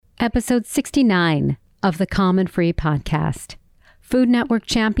Episode 69 of the Common Free Podcast. Food Network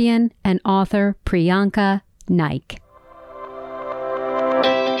champion and author Priyanka Naik.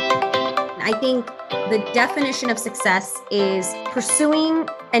 I think the definition of success is pursuing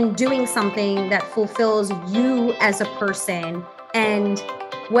and doing something that fulfills you as a person, and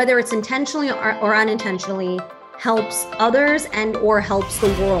whether it's intentionally or unintentionally, helps others and or helps the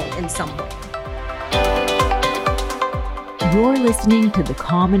world in some way. You're listening to the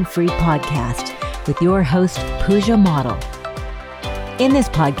Common Free Podcast with your host, Pooja Model. In this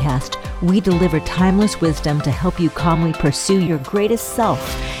podcast, we deliver timeless wisdom to help you calmly pursue your greatest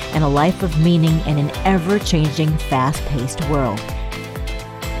self and a life of meaning in an ever-changing, fast-paced world.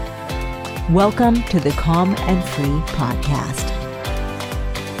 Welcome to the Calm and Free Podcast.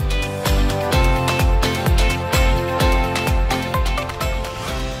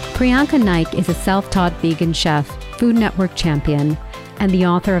 Priyanka Naik is a self-taught vegan chef, Food Network champion, and the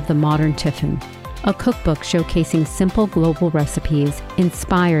author of The Modern Tiffin, a cookbook showcasing simple global recipes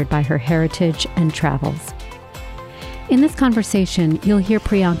inspired by her heritage and travels. In this conversation, you'll hear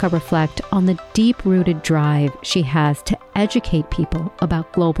Priyanka reflect on the deep-rooted drive she has to educate people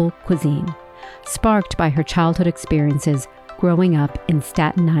about global cuisine, sparked by her childhood experiences growing up in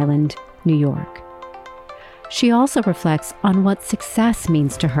Staten Island, New York. She also reflects on what success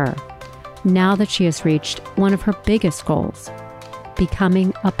means to her now that she has reached one of her biggest goals,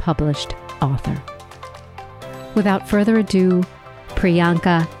 becoming a published author. Without further ado,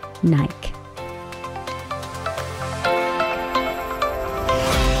 Priyanka Naik.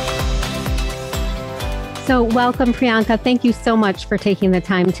 So welcome, Priyanka. Thank you so much for taking the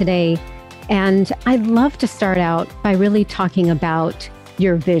time today. And I'd love to start out by really talking about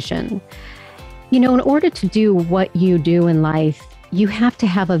your vision. You know, in order to do what you do in life, you have to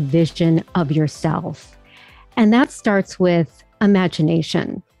have a vision of yourself. And that starts with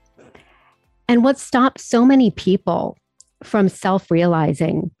imagination. And what stops so many people from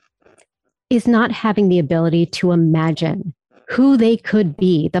self-realizing is not having the ability to imagine who they could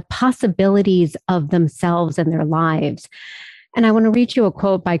be, the possibilities of themselves and their lives. And I want to read you a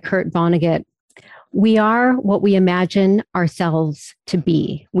quote by Kurt Vonnegut. We are what we imagine ourselves to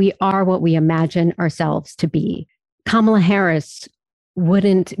be. We are what we imagine ourselves to be. Kamala Harris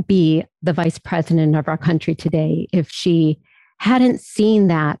wouldn't be the vice president of our country today if she hadn't seen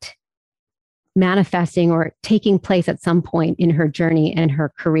that manifesting or taking place at some point in her journey and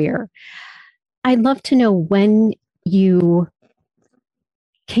her career. I'd love to know when you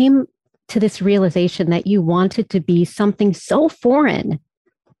came to this realization that you wanted to be something so foreign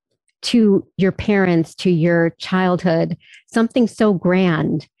to your parents, to your childhood, something so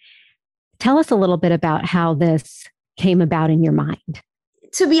grand. Tell us a little bit about how this came about in your mind.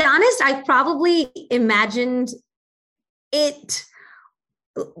 To be honest, I probably imagined it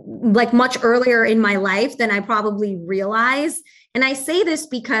like much earlier in my life than I probably realized. And I say this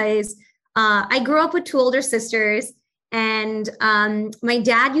because I grew up with two older sisters, and my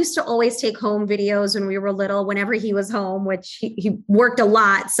dad used to always take home videos when we were little, whenever he was home, which he worked a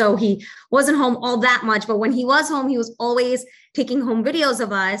lot. So he wasn't home all that much. But when he was home, he was always taking home videos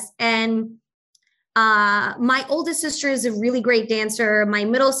of us. And my oldest sister is a really great dancer. My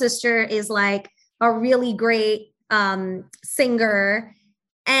middle sister is like a really great singer.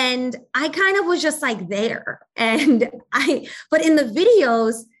 And I kind of was just like there. But in the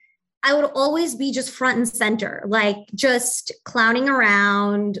videos, I would always be just front and center, like just clowning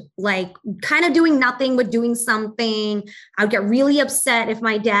around, like kind of doing nothing, but doing something. I would get really upset if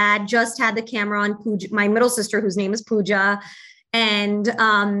my dad just had the camera on Pooja, my middle sister, whose name is Pooja. And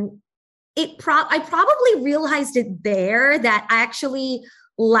I probably realized it there that I actually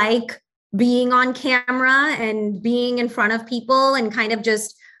like being on camera and being in front of people and kind of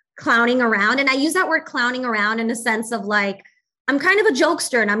just clowning around. And I use that word clowning around in a sense of like, I'm kind of a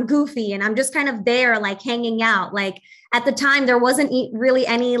jokester and I'm goofy and I'm just kind of there, like hanging out. Like at the time, there wasn't really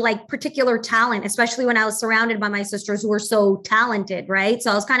any like particular talent, especially when I was surrounded by my sisters who were so talented, right?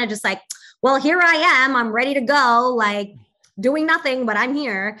 So I was kind of just like, well, here I am. I'm ready to go, like doing nothing, but I'm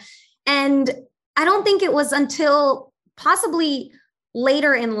here. And I don't think it was until possibly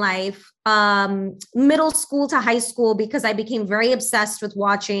later in life, middle school to high school, because I became very obsessed with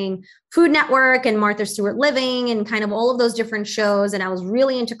watching Food Network and Martha Stewart Living and kind of all of those different shows. And I was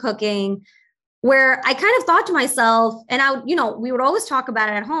really into cooking, where I kind of thought to myself, and we would always talk about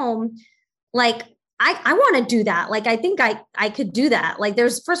it at home, like, I want to do that. Like, I think I could do that. Like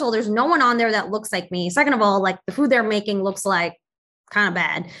first of all, there's no one on there that looks like me. Second of all, like the food they're making looks like kind of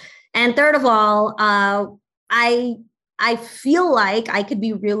bad. And third of all, I feel like I could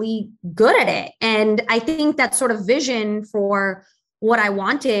be really good at it. And I think that sort of vision for what I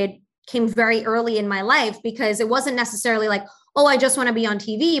wanted came very early in my life, because it wasn't necessarily like, oh, I just want to be on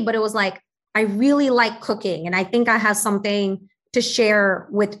TV, but it was like, I really like cooking and I think I have something to share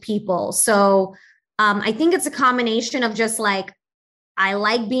with people. So I think it's a combination of just like, I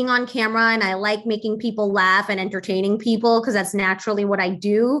like being on camera and I like making people laugh and entertaining people because that's naturally what I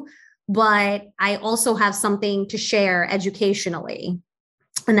do. But I also have something to share educationally,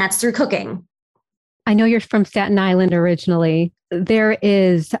 and that's through cooking. I know you're from Staten Island originally. There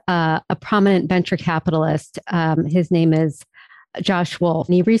is a prominent venture capitalist. His name is Josh Wolf.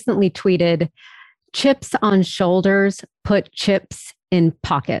 And he recently tweeted, "Chips on shoulders, put chips in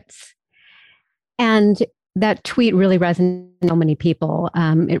pockets." And that tweet really resonated with so many people.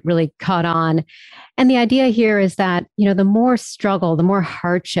 It really caught on. And the idea here is that, the more struggle, the more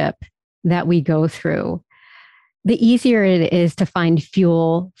hardship that we go through, the easier it is to find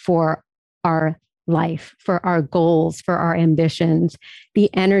fuel for our life, for our goals, for our ambitions,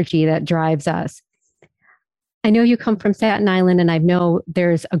 the energy that drives us. I know you come from Staten Island, and I know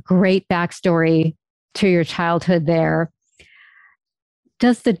there's a great backstory to your childhood there.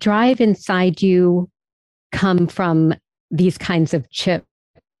 Does the drive inside you come from these kinds of chips?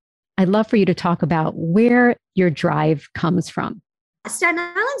 I'd love for you to talk about where your drive comes from. Staten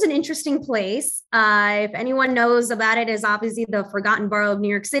Island's an interesting place. If anyone knows about it, is obviously the forgotten borough of New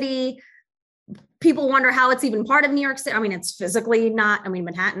York City. People wonder how it's even part of New York City. I mean, it's physically not,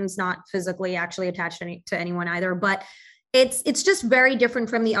 Manhattan's not physically actually attached to anyone either, but it's just very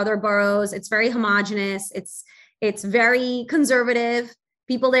different from the other boroughs. It's very homogenous. It's very conservative.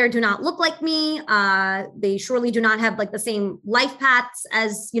 People there do not look like me. They surely do not have like the same life paths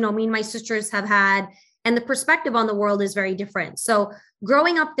as, me and my sisters have had. And the perspective on the world is very different. So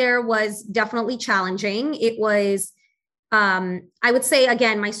growing up there was definitely challenging. It was, I would say,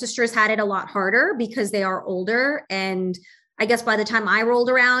 again, my sisters had it a lot harder because they are older. And I guess by the time I rolled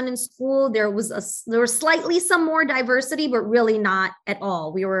around in school, there was slightly some more diversity, but really not at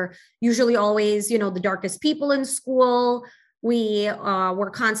all. We were usually always, the darkest people in school. We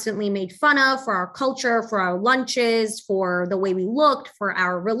were constantly made fun of for our culture, for our lunches, for the way we looked, for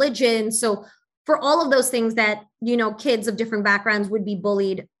our religion. So for all of those things that, kids of different backgrounds would be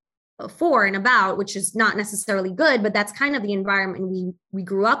bullied for and about, which is not necessarily good, but that's kind of the environment we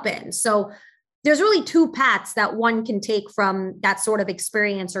grew up in. So there's really two paths that one can take from that sort of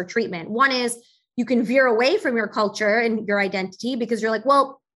experience or treatment. One is you can veer away from your culture and your identity because you're like,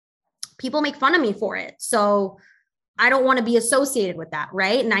 well, people make fun of me for it, so I don't want to be associated with that,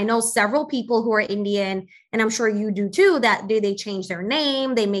 right? And I know several people who are Indian, and I'm sure you do too, that they change their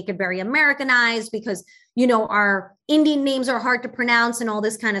name, they make it very Americanized because, our Indian names are hard to pronounce and all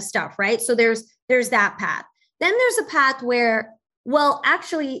this kind of stuff, right? So there's that path. Then there's a path where, well,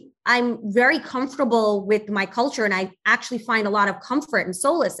 actually, I'm very comfortable with my culture and I actually find a lot of comfort and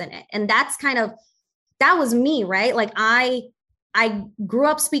solace in it. And that was me, right? Like I grew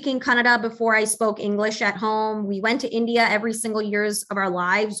up speaking Kannada before I spoke English at home. We went to India every single years of our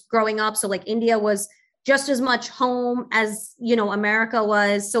lives growing up. So like India was just as much home as, America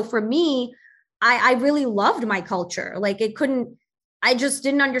was. So for me, I really loved my culture. Like I just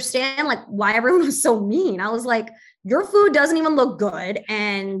didn't understand like why everyone was so mean. I was like, your food doesn't even look good.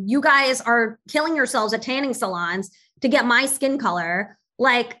 And you guys are killing yourselves at tanning salons to get my skin color.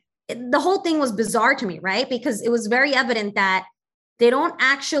 Like the whole thing was bizarre to me, right? Because it was very evident that they don't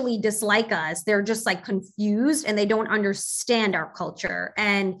actually dislike us. They're just like confused and they don't understand our culture.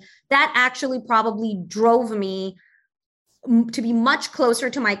 And that actually probably drove me to be much closer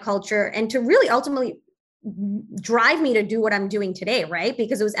to my culture and to really ultimately drive me to do what I'm doing today, right?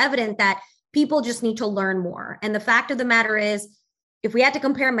 Because it was evident that people just need to learn more. And the fact of the matter is, if we had to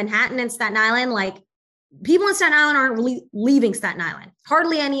compare Manhattan and Staten Island, like people in Staten Island aren't really leaving Staten Island.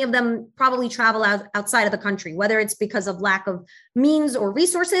 Hardly any of them probably travel outside of the country, whether it's because of lack of means or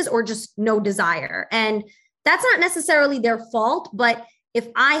resources or just no desire. And that's not necessarily their fault, but if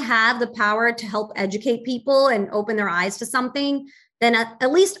I have the power to help educate people and open their eyes to something, then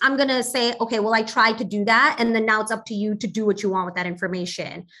at least I'm going to say, okay, well, I tried to do that. And then now it's up to you to do what you want with that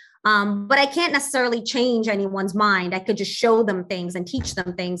information. But I can't necessarily change anyone's mind. I could just show them things and teach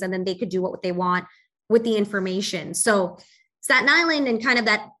them things, and then they could do what they want with the information. So Staten Island and kind of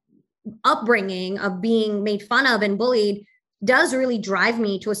that upbringing of being made fun of and bullied does really drive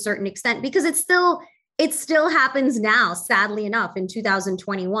me to a certain extent, because it still happens now, sadly enough, in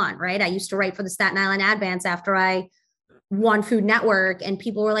 2021, right? I used to write for the Staten Island Advance after I won Food Network, and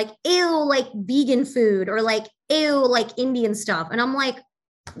people were like, ew, like vegan food, or like, ew, like Indian stuff. And I'm like,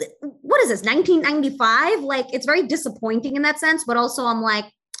 what is this, 1995? Like, it's very disappointing in that sense. But also I'm like,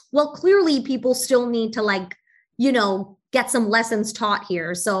 well, clearly people still need to get some lessons taught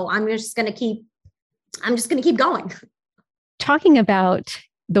here. So I'm just going to keep going. Talking about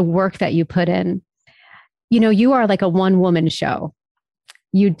the work that you put in, you are like a one-woman show.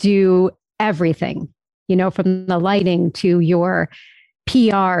 You do everything, from the lighting to your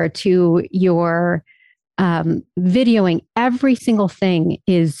PR to your videoing. Every single thing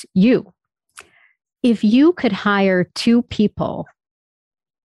is you. If you could hire 2 people,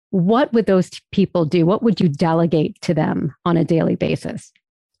 what would those people do? What would you delegate to them on a daily basis?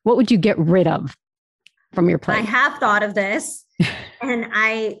 What would you get rid of from your plate? I have thought of this, and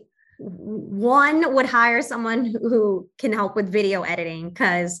one would hire someone who can help with video editing,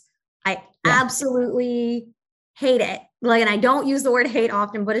 because I absolutely hate it. Like, and I don't use the word hate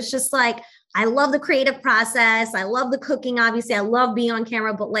often, but it's just like, I love the creative process. I love the cooking. Obviously, I love being on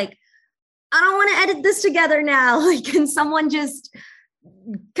camera, but like, I don't want to edit this together now. Like, can someone just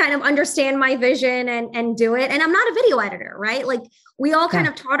kind of understand my vision and do it? And I'm not a video editor, right? Like, we all kind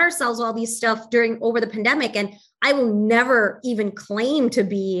of taught ourselves all these stuff over the pandemic. And I will never even claim to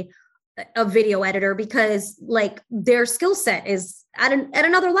be a video editor, because like their skill set is at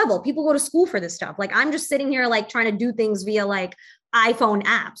another level. People go to school for this stuff. Like, I'm just sitting here like trying to do things via like iPhone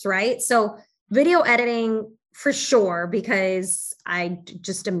apps, right? So video editing for sure, because I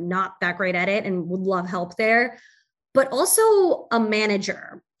just am not that great at it and would love help there. But also a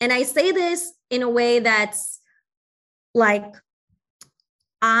manager. And I say this in a way that's like,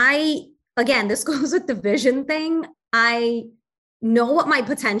 again, this goes with the vision thing. I know what my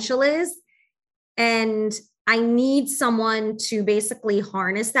potential is, and I need someone to basically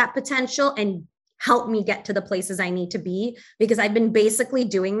harness that potential and help me get to the places I need to be, because I've been basically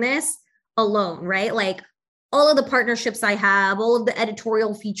doing this alone, right? Like, all of the partnerships I have, all of the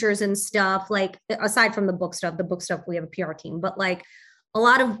editorial features and stuff, like aside from the book stuff, we have a PR team, but like a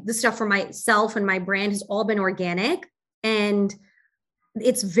lot of the stuff for myself and my brand has all been organic. And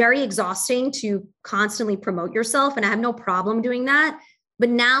it's very exhausting to constantly promote yourself. And I have no problem doing that. But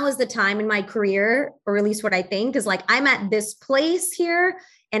now is the time in my career, or at least what I think is like, I'm at this place here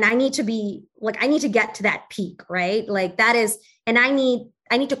and I need to get to that peak, right? Like that is, and I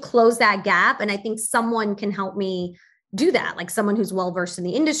need to close that gap. And I think someone can help me do that. Like someone who's well-versed in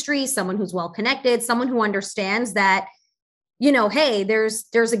the industry, someone who's well-connected, someone who understands that, hey,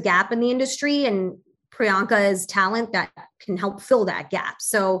 there's a gap in the industry, and Priyanka is talent that can help fill that gap.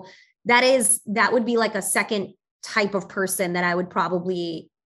 So that would be like a second type of person that I would probably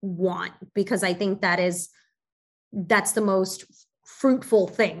want, because I think that's the most fruitful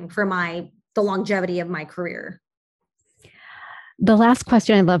thing for the longevity of my career. The last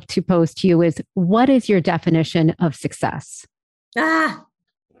question I'd love to pose to you is, what is your definition of success? I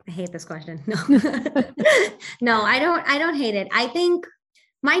hate this question. No, no, I don't hate it. I think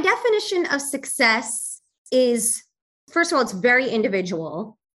my definition of success is, first of all, it's very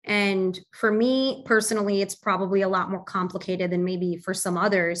individual. And for me personally, it's probably a lot more complicated than maybe for some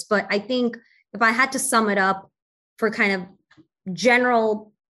others. But I think if I had to sum it up for kind of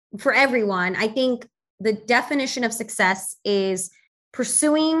general for everyone, I think the definition of success is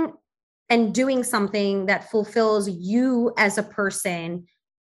pursuing and doing something that fulfills you as a person,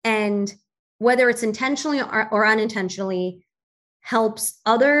 and whether it's intentionally or unintentionally helps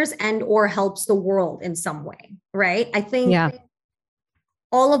others and or helps the world in some way, right? I think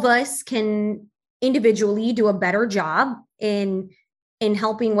all of us can individually do a better job in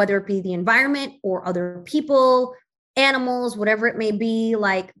helping, whether it be the environment or other people, animals, whatever it may be.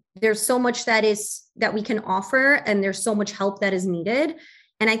 Like, there's so much that we can offer, and there's so much help that is needed.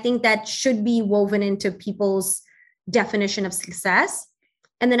 And I think that should be woven into people's definition of success.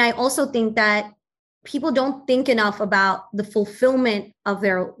 And then I also think that people don't think enough about the fulfillment of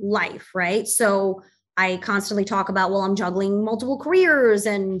their life, right? So I constantly talk about, well, I'm juggling multiple careers,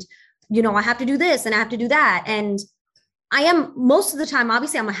 and, I have to do this and I have to do that. And I am, most of the time,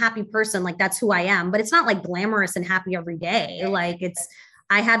 obviously I'm a happy person. Like, that's who I am, but it's not like glamorous and happy every day. Like,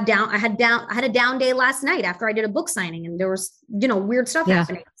 I had a down day last night after I did a book signing, and there was, weird stuff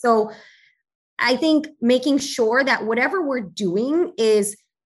happening. So I think making sure that whatever we're doing is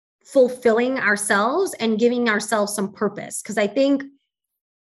fulfilling ourselves and giving ourselves some purpose. Because I think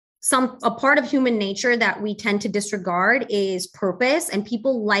a part of human nature that we tend to disregard is purpose, and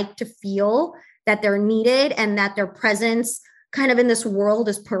people like to feel that they're needed and that their presence kind of in this world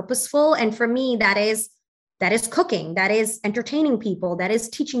is purposeful. And for me, that is cooking, that is entertaining people, that is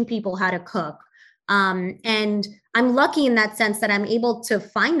teaching people how to cook. And I'm lucky in that sense that I'm able to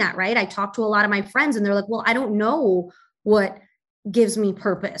find that, right? I talk to a lot of my friends and they're like, well, I don't know what gives me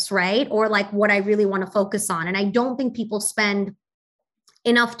purpose, right? Or like what I really want to focus on. And I don't think people spend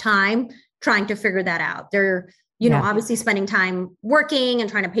enough time trying to figure that out. They're obviously spending time working and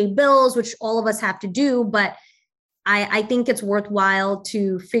trying to pay bills, which all of us have to do. But I think it's worthwhile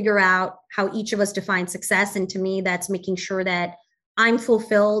to figure out how each of us define success. And to me, that's making sure that I'm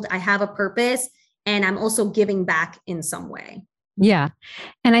fulfilled, I have a purpose, and I'm also giving back in some way. Yeah.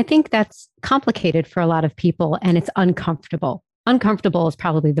 And I think that's complicated for a lot of people, and it's uncomfortable. Uncomfortable is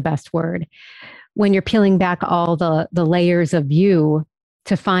probably the best word. When you're peeling back all the layers of you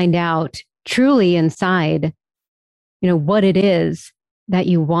to find out truly inside, what it is that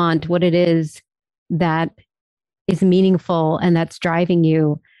you want, what it is that is meaningful and that's driving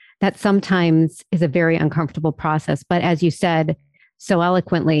you, that sometimes is a very uncomfortable process. But as you said so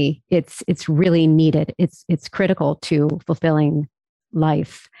eloquently, it's really needed. It's critical to fulfilling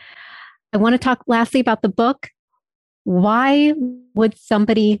life. I want to talk lastly about the book. Why would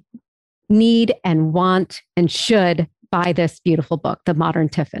somebody need and want and should buy this beautiful book, The Modern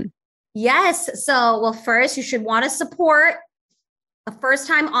Tiffin? Yes. So, well, first you should want to support a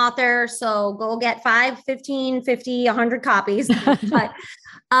first-time author. So go get 5, 15, 50, 100 copies. But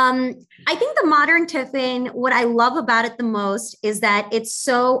I think The Modern Tiffin, what I love about it the most is that it's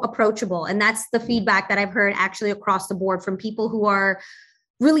so approachable. And that's the feedback that I've heard actually across the board from people who are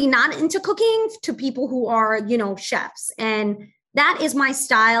really not into cooking to people who are, chefs. And that is my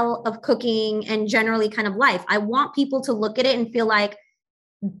style of cooking and generally kind of life. I want people to look at it and feel like,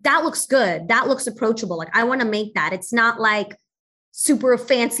 that looks good. That looks approachable. Like, I want to make that. It's not like super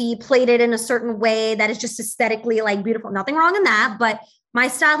fancy, plated in a certain way that is just aesthetically like beautiful. Nothing wrong in that, but my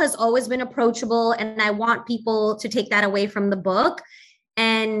style has always been approachable, and I want people to take that away from the book.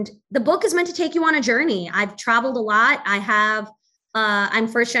 And the book is meant to take you on a journey. I've traveled a lot. I'm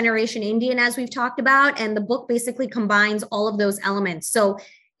first generation Indian, as we've talked about, and the book basically combines all of those elements. So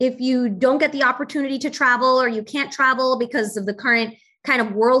if you don't get the opportunity to travel, or you can't travel because of the current kind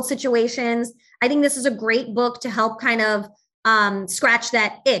of world situations, I think this is a great book to help kind of scratch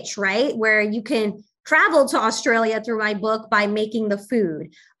that itch, right? Where you can travel to Australia through my book by making the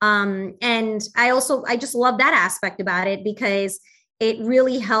food. And I just love that aspect about it, because it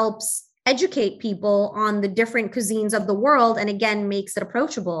really helps educate people on the different cuisines of the world, and again, makes it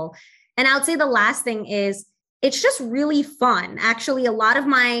approachable. And I would say the last thing is, it's just really fun. Actually, a lot of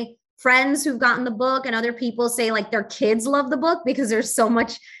my friends who've gotten the book and other people say like their kids love the book because there's so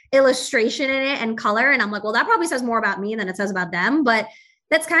much illustration in it and color. And I'm like, well, that probably says more about me than it says about them. But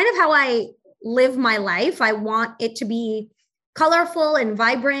that's kind of how I live my life. I want it to be colorful and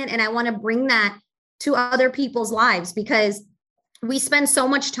vibrant, and I want to bring that to other people's lives, because we spend so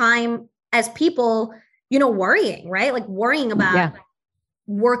much time as people, worrying, right? Like worrying about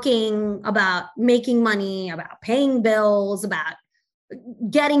working, about making money, about paying bills, about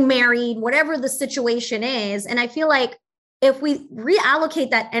getting married, whatever the situation is. And I feel like if we reallocate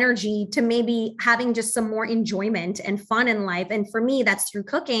that energy to maybe having just some more enjoyment and fun in life, and for me, that's through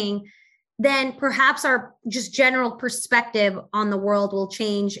cooking, then perhaps our just general perspective on the world will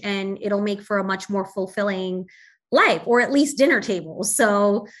change, and it'll make for a much more fulfilling life, or at least dinner tables.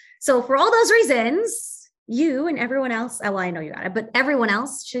 So for all those reasons, you and everyone else, well, I know you got it, but everyone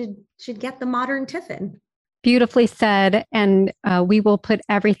else should get The Modern Tiffin. Beautifully said. And we will put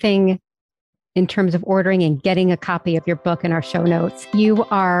everything in terms of ordering and getting a copy of your book in our show notes. You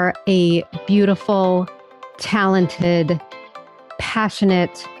are a beautiful, talented,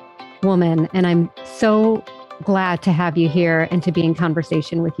 passionate woman, and I'm so glad to have you here and to be in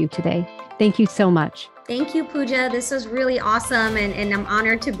conversation with you today. Thank you so much. Thank you, Pooja. This was really awesome. And I'm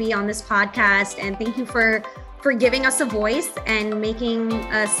honored to be on this podcast. And thank you for giving us a voice and making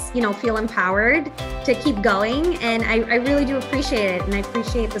us, feel empowered to keep going. And I really do appreciate it. And I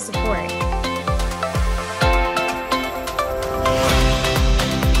appreciate the support.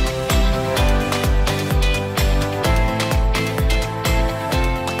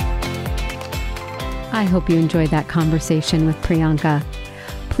 I hope you enjoyed that conversation with Priyanka.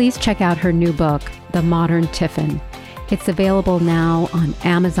 Please check out her new book, The Modern Tiffin. It's available now on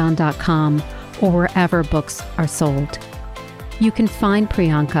Amazon.com or wherever books are sold. You can find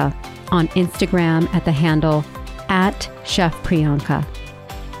Priyanka on Instagram at the handle @ChefPriyanka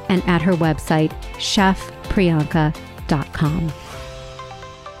and at her website, chefpriyanka.com.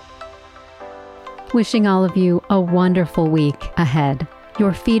 Wishing all of you a wonderful week ahead.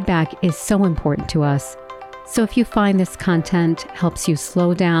 Your feedback is so important to us. So if you find this content helps you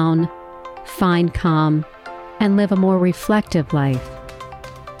slow down, find calm, and live a more reflective life,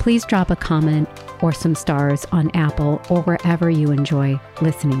 please drop a comment or some stars on Apple or wherever you enjoy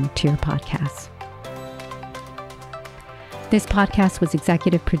listening to your podcasts. This podcast was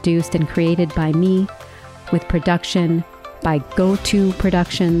executive produced and created by me, with production by Go To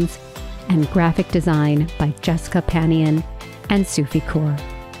Productions and graphic design by Jessica Panian and Sufi Kaur.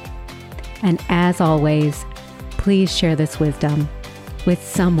 And as always, please share this wisdom with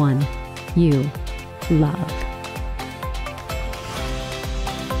someone you love.